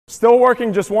Still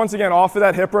working just once again off of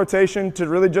that hip rotation to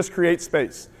really just create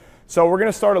space. So we're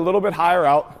gonna start a little bit higher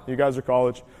out. You guys are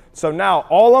college. So now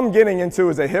all I'm getting into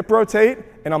is a hip rotate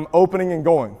and I'm opening and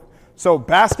going. So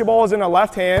basketball is in the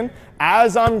left hand.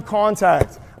 As I'm in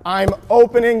contact, I'm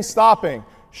opening, stopping.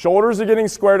 Shoulders are getting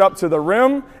squared up to the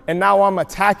rim, and now I'm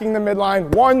attacking the midline.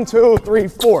 1, 2, 3,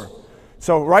 4.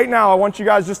 So right now I want you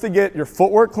guys just to get your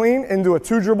footwork clean into a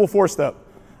 2 dribble 4 step.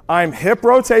 I'm hip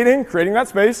rotating, creating that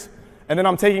space, and then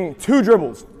I'm taking 2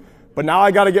 dribbles. But now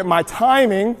I gotta get my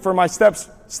timing for my steps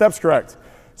correct.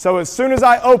 So as soon as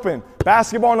I open,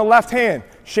 basketball in the left hand,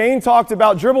 Shane talked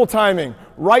about dribble timing,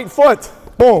 right foot,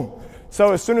 boom.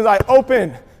 So as soon as I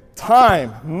open,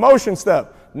 time, motion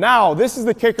step. Now this is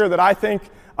the kicker that I think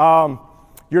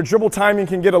your dribble timing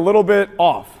can get a little bit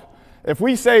off. If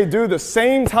we say do the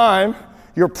same time,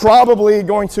 you're probably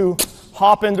going to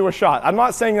hop into a shot. I'm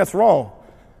not saying that's wrong.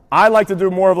 I like to do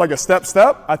more of like a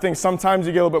step. I think sometimes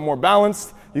you get a little bit more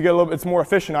balanced. You get a little bit, it's more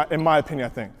efficient in my opinion, I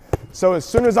think. So as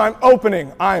soon as I'm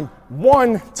opening, I'm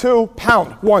 1, 2,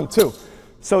 pound, 1, 2.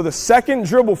 So the second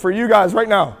dribble for you guys right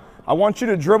now, I want you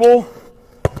to dribble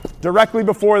directly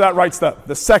before that right step,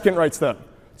 the second right step.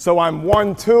 So I'm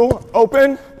 1, 2,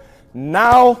 open,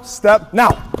 now, step,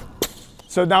 now.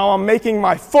 So now I'm making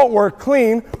my footwork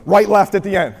clean, right, left at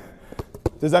the end.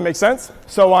 Does that make sense?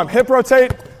 So I'm hip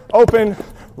rotate, open,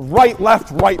 right,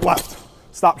 left,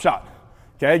 stop shot.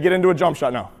 Okay, get into a jump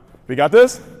shot now. We got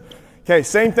this? Okay,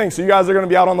 same thing. So you guys are gonna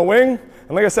be out on the wing.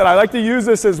 And like I said, I like to use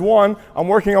this as one, I'm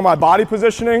working on my body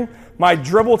positioning, my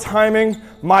dribble timing,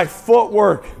 my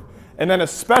footwork. And then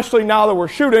especially now that we're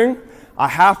shooting, I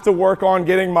have to work on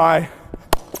getting my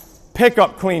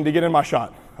pickup clean to get in my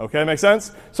shot. Okay, make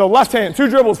sense? So left hand, 2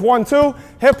 dribbles, 1, 2,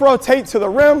 hip rotate to the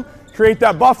rim, create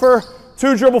that buffer,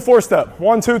 2 dribble 4 step,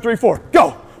 1, 2, 3, 4,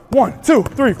 go. 1, 2,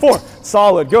 3, 4,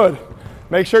 solid, good.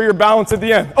 Make sure you're balanced at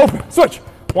the end. Open, switch,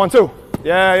 1, 2.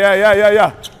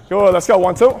 Yeah. Good, let's go,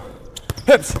 1, 2.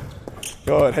 Hips,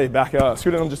 good. Hey, back,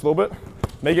 scoot in just a little bit.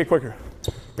 Make it quicker.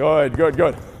 Good.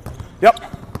 Yep.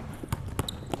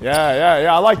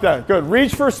 Yeah, I like that. Good,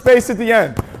 reach for space at the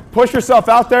end. Push yourself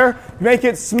out there, make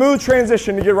it smooth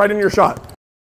transition to get right into your shot.